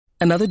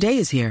Another day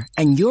is here,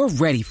 and you're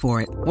ready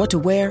for it. What to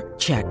wear?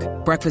 Check.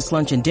 Breakfast,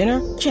 lunch, and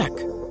dinner? Check.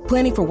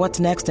 Planning for what's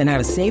next and how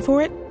to save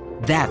for it?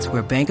 That's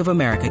where Bank of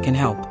America can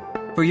help.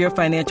 For your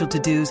financial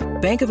to-dos,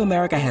 Bank of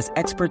America has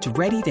experts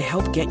ready to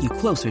help get you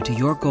closer to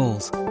your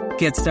goals.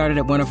 Get started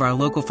at one of our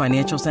local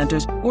financial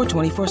centers or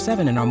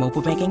 24/7 in our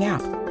mobile banking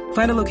app.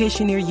 Find a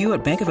location near you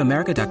at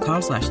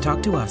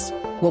bankofamerica.com/talktous.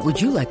 What would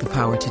you like the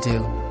power to do?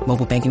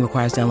 Mobile banking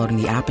requires downloading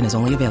the app and is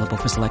only available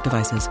for select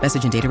devices.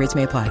 Message and data rates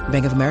may apply.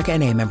 Bank of America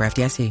N.A., member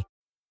FDIC.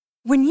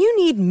 When you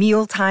need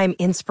mealtime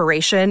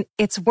inspiration,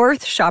 it's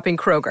worth shopping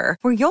Kroger,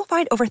 where you'll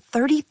find over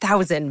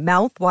 30,000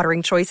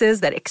 mouth-watering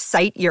choices that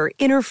excite your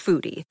inner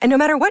foodie. And no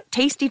matter what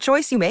tasty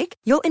choice you make,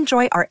 you'll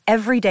enjoy our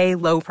everyday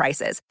low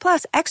prices,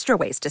 plus extra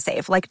ways to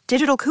save, like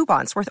digital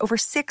coupons worth over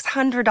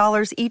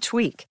 $600 each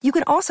week. You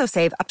can also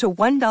save up to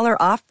 $1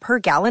 off per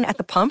gallon at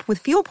the pump with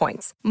fuel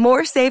points.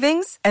 More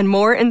savings and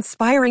more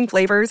inspiring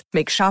flavors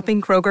make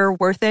shopping Kroger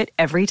worth it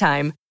every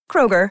time.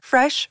 Kroger,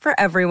 fresh for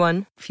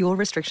everyone. Fuel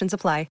restrictions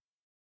apply.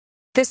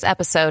 This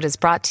episode is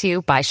brought to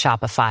you by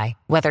Shopify.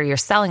 Whether you're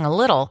selling a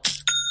little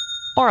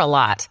or a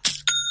lot,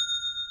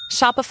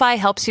 Shopify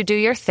helps you do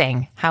your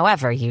thing,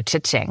 however you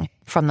cha-ching.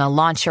 From the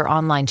launch your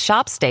online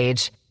shop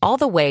stage, all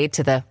the way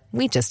to the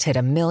we just hit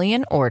 1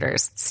 million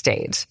orders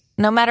stage.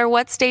 No matter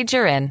what stage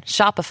you're in,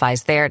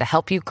 Shopify's there to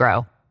help you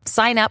grow.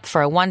 Sign up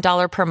for a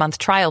 $1 per month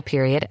trial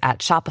period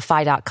at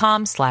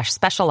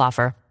shopify.com/special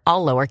offer,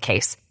 all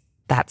lowercase.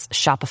 That's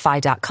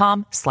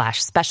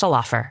shopify.com/special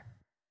offer.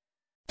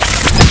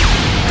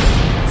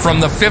 From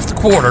the Fifth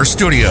Quarter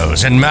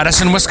Studios in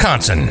Madison,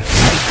 Wisconsin,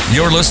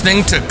 you're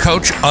listening to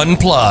Coach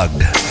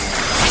Unplugged.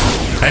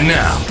 And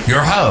now,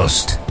 your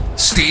host,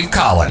 Steve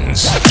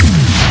Collins.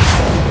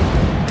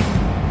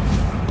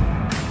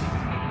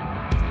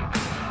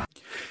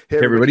 Hey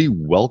everybody,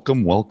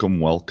 welcome.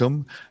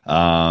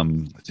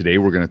 Today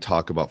we're going to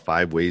talk about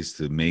 5 ways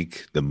to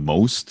make the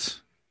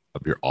most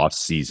of your off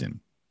season,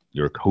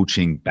 your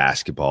coaching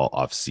basketball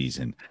off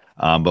season.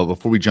 But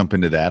before we jump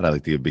into that, I'd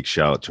like to give a big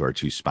shout out to our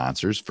 2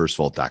 sponsors. First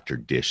of all, Dr.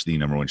 Dish, the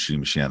number 1 shooting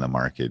machine on the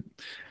market.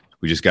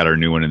 We just got our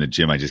new one in the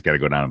gym. I just got to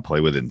go down and play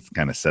with it and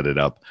kind of set it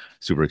up.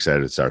 Super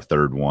excited. It's our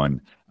 3rd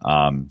one.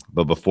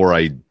 But before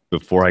I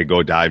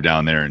go dive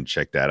down there and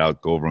check that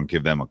out, go over and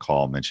give them a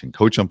call. Mention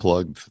Coach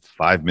Unplugged,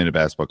 5-minute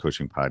basketball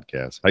coaching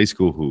podcast, high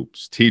school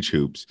hoops, teach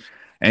hoops,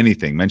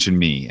 anything. Mention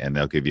me, and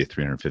they'll give you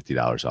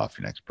 $350 off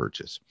your next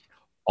purchase.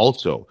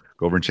 Also,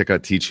 go over and check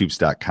out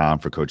teachhoops.com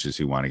for coaches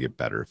who want to get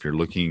better. If you're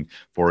looking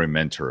for a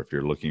mentor, if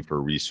you're looking for a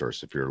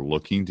resource, if you're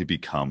looking to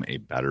become a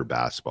better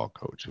basketball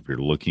coach, if you're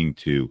looking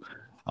to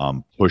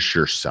push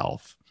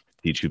yourself,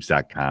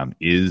 teachhoops.com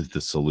is the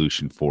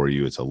solution for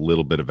you. It's a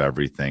little bit of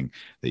everything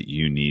that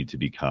you need to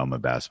become a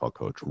basketball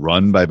coach.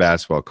 Run by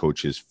basketball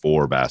coaches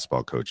for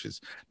basketball coaches,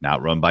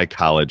 not run by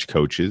college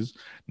coaches,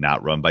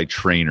 not run by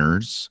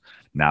trainers,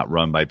 not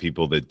run by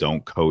people that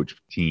don't coach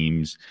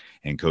teams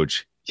and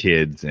coach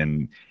kids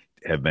and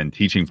have been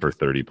teaching for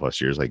 30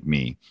 plus years like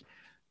me.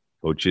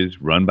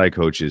 Coaches run by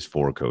coaches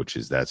for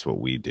coaches. That's what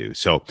we do.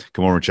 So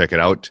come over and check it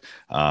out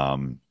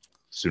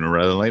sooner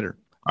rather than later.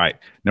 All right.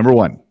 Number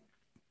 1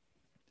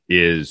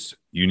 is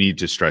you need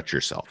to stretch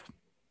yourself.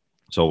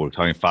 So we're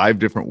talking 5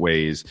 different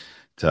ways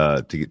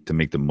to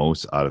make the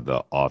most out of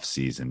the off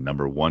season.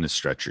 Number 1 is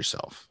stretch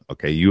yourself.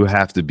 Okay. You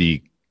have to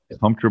be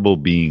comfortable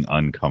being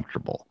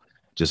uncomfortable.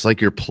 Just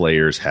like your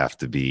players have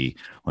to be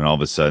when all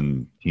of a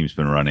sudden team's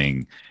been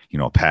running,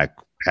 a pack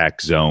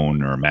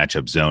zone or a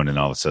matchup zone, and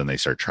all of a sudden they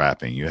start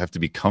trapping. You have to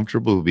be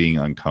comfortable being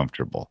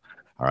uncomfortable.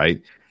 All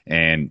right.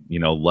 And,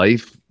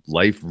 life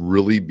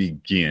really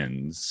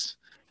begins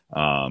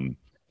when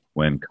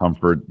your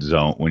comfort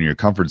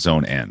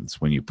zone ends,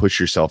 when you push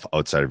yourself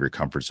outside of your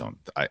comfort zone.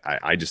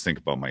 I just think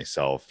about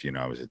myself,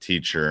 I was a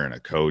teacher and a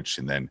coach,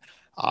 and then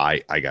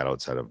I got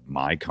outside of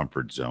my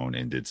comfort zone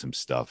and did some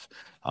stuff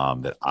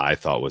that I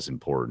thought was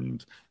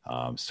important.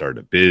 Started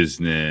a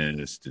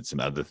business, did some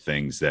other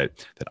things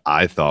that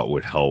I thought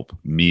would help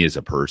me as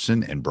a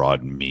person and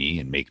broaden me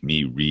and make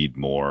me read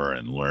more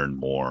and learn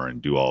more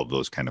and do all of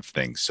those kind of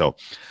things. So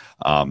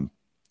I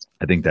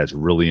think that's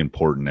really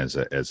important as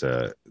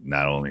a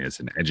not only as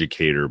an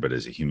educator, but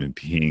as a human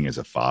being, as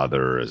a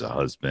father, as a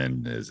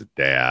husband, as a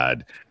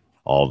dad,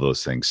 all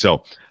those things.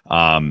 So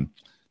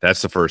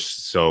that's the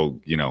first. So,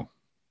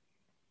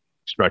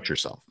 stretch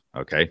yourself.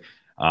 Okay.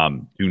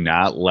 Do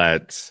not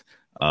let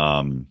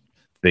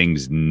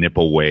things nip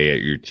away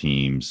at your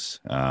teams.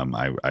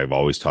 I've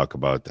always talk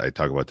about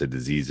the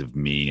disease of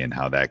me and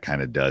how that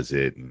kind of does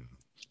it. And,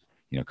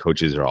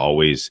 coaches are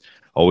always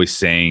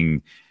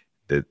saying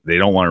that they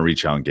don't want to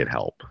reach out and get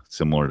help.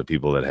 Similar to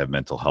people that have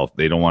mental health,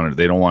 they don't want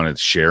to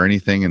share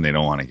anything, and they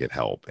don't want to get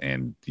help.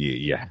 And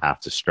you have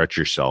to stretch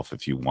yourself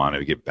if you want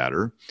to get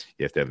better.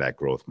 You have to have that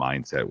growth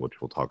mindset, which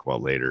we'll talk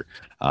about later.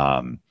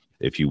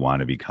 If you want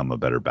to become a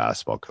better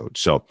basketball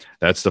coach. So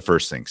that's the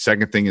first thing.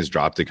 Second thing is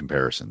drop the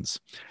comparisons.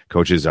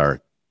 Coaches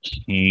are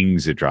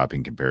kings at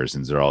dropping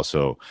comparisons. They're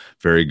also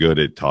very good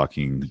at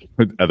talking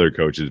with other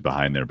coaches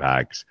behind their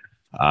backs.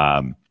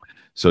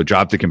 So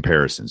drop the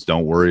comparisons.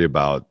 Don't worry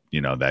about,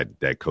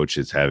 that coach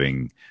is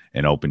having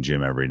an open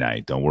gym every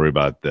night. Don't worry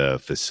about the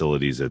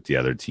facilities that the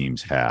other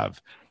teams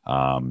have.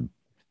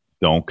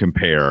 Don't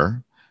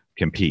compare,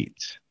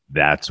 compete.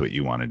 That's what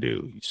you want to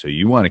do. So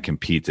you want to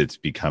compete that's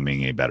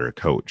becoming a better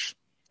coach.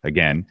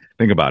 Again,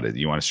 think about it.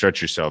 You want to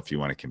stretch yourself. You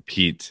want to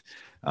compete.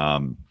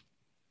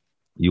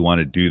 You want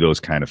to do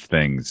those kind of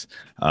things.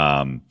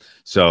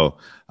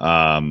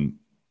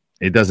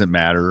 It doesn't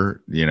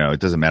matter, it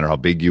doesn't matter how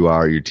big you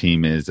are, your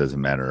team is,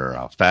 doesn't matter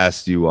how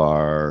fast you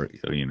are,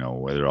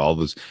 whether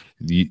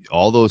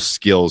all those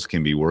skills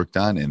can be worked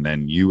on. And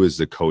then you as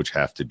the coach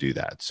have to do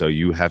that. So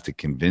you have to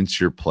convince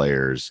your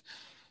players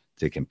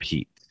to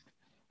compete,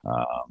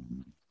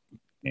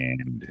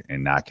 and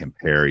not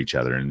compare each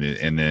other. In the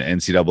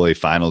NCAA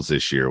finals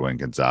this year, when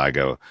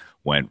Gonzaga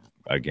went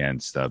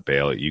against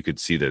Baylor, you could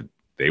see that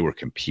they were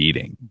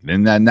competing,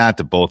 and not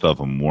that both of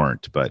them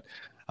weren't, but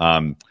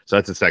so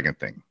that's the second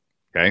thing.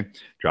 Okay.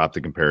 Drop the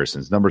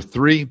comparisons. Number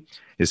 3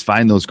 is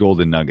find those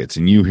golden nuggets.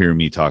 And you hear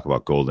me talk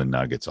about golden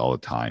nuggets all the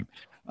time.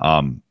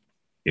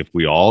 If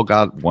we all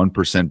got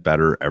 1%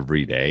 better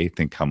every day,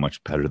 think how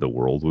much better the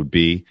world would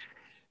be.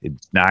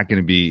 It's not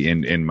going to be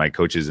in my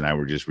coaches and I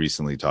were just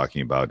recently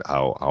talking about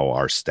how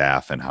our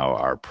staff and how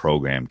our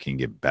program can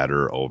get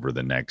better over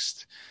the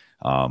next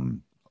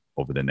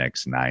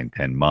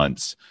 9-10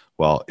 months.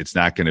 Well, it's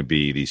not going to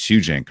be these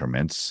huge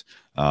increments.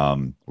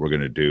 We're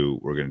going to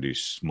do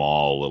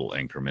small little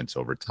increments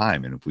over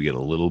time. And if we get a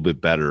little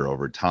bit better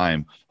over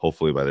time,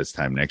 hopefully by this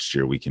time next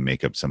year, we can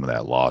make up some of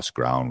that lost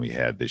ground we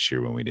had this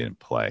year when we didn't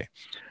play.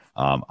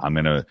 I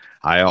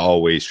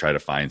always try to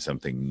find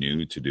something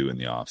new to do in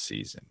the off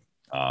season.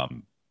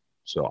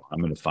 So I'm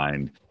going to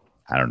find,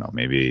 I don't know,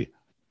 maybe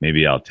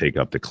I'll take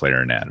up the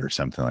clarinet or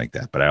something like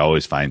that, but I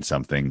always find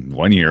something.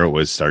 One year it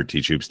was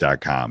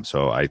startteachhoops.com.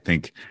 So I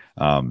think,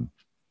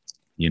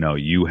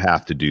 you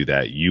have to do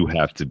that. You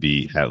have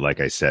to have, like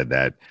I said,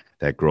 that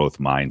growth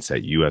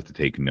mindset. You have to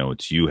take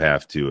notes. You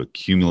have to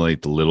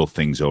accumulate the little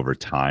things over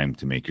time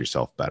to make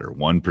yourself better.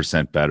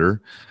 1%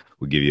 better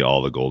will give you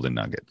all the golden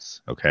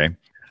nuggets. Okay.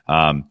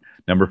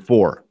 Number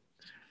 4,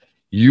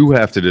 you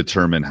have to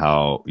determine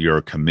how your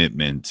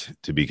commitment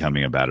to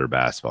becoming a better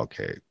basketball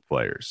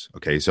players.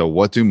 Okay. So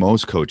what do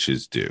most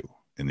coaches do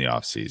in the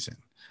off season?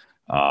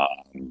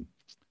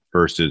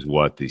 Versus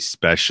what the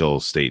special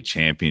state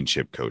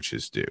championship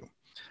coaches do.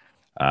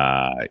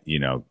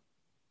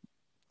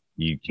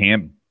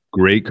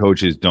 Great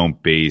coaches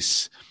don't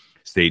base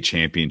state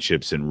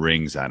championships and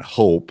rings on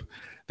hope.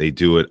 They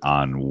do it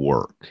on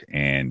work.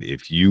 And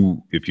if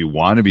you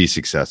want to be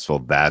successful,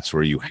 that's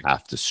where you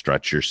have to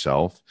stretch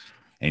yourself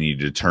and you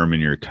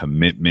determine your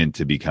commitment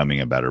to becoming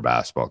a better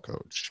basketball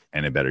coach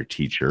and a better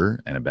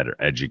teacher and a better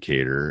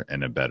educator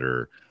and a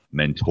better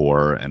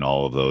mentor and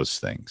all of those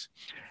things.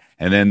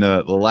 And then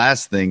the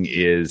last thing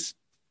is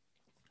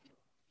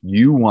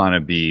you want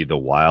to be the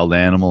wild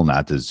animal,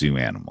 not the zoo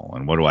animal.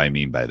 And what do I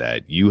mean by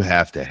that? You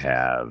have to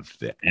have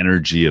the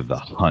energy of the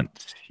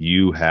hunt.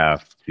 You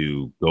have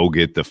to go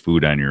get the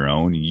food on your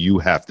own. You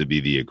have to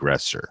be the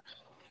aggressor.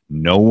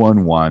 No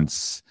one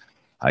wants,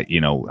 I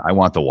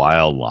want the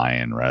wild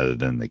lion rather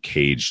than the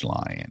caged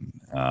lion.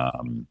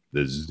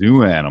 The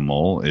zoo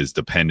animal is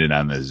dependent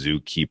on the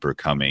zookeeper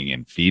coming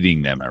and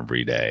feeding them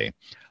every day.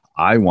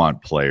 I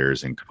want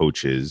players and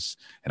coaches,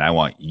 and I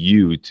want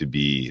you to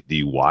be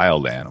the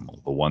wild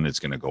animal, the one that's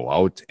going to go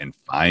out and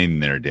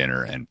find their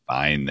dinner and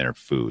find their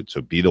food.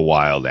 So be the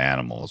wild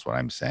animal is what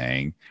I'm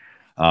saying.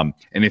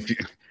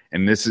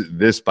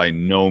 This by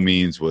no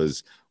means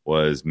was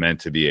meant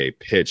to be a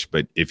pitch,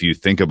 but if you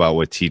think about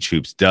what Teach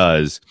Hoops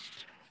does,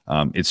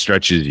 it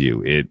stretches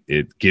you.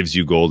 It gives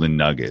you golden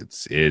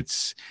nuggets.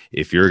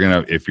 If you're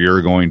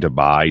going to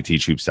buy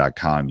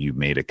teachhoops.com, you've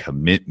made a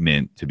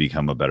commitment to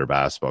become a better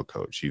basketball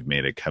coach. You've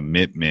made a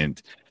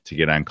commitment to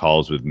get on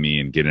calls with me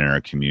and get in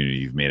our community.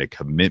 You've made a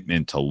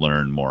commitment to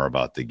learn more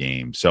about the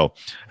game. So,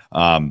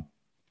 I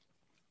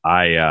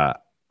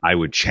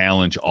would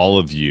challenge all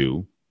of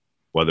you,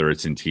 whether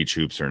it's in Teach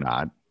Hoops or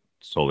not,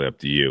 it's totally up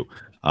to you.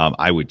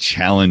 I would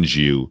challenge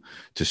you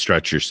to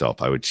stretch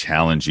yourself. I would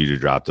challenge you to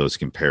drop those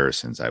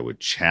comparisons. I would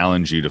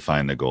challenge you to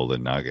find the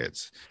golden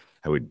nuggets.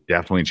 I would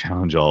definitely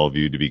challenge all of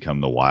you to become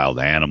the wild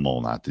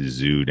animal, not the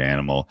zooed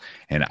animal.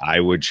 And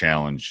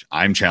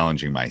I'm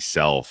challenging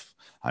myself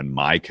on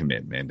my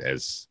commitment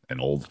as an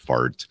old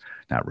fart,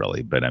 not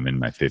really, but I'm in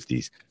my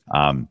 50s.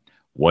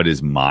 What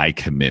is my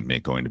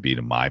commitment going to be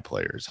to my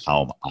players?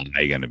 How am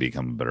I going to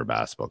become a better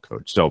basketball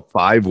coach? So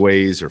 5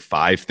 ways or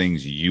 5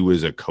 things you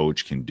as a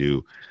coach can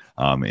do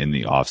in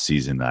the off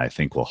season that I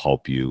think will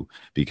help you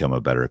become a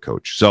better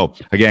coach. So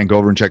again, go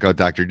over and check out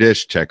Dr.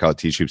 Dish, check out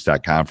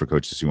teachhoops.com for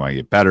coaches who want to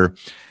get better.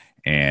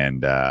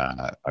 And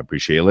I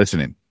appreciate you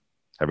listening.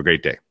 Have a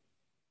great day.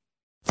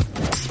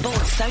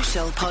 Sports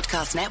Social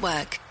Podcast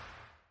Network.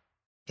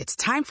 It's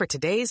time for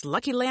today's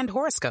Lucky Land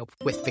horoscope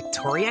with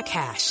Victoria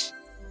Cash.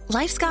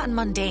 Life's gotten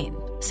mundane,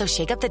 so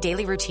shake up the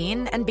daily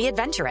routine and be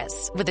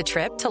adventurous with a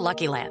trip to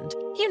Lucky Land.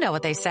 You know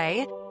what they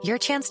say. Your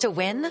chance to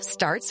win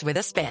starts with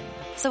a spin.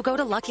 So go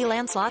to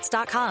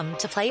LuckyLandSlots.com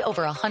to play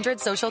over 100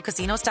 social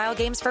casino-style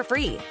games for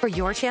free for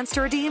your chance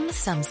to redeem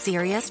some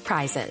serious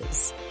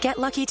prizes. Get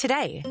lucky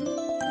today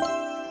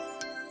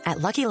at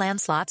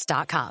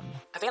LuckyLandSlots.com.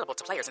 Available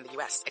to players in the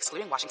U.S.,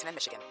 excluding Washington and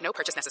Michigan. No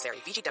purchase necessary.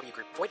 VGW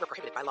Group. Void where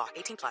prohibited by law.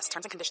 18+.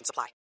 Terms and conditions apply.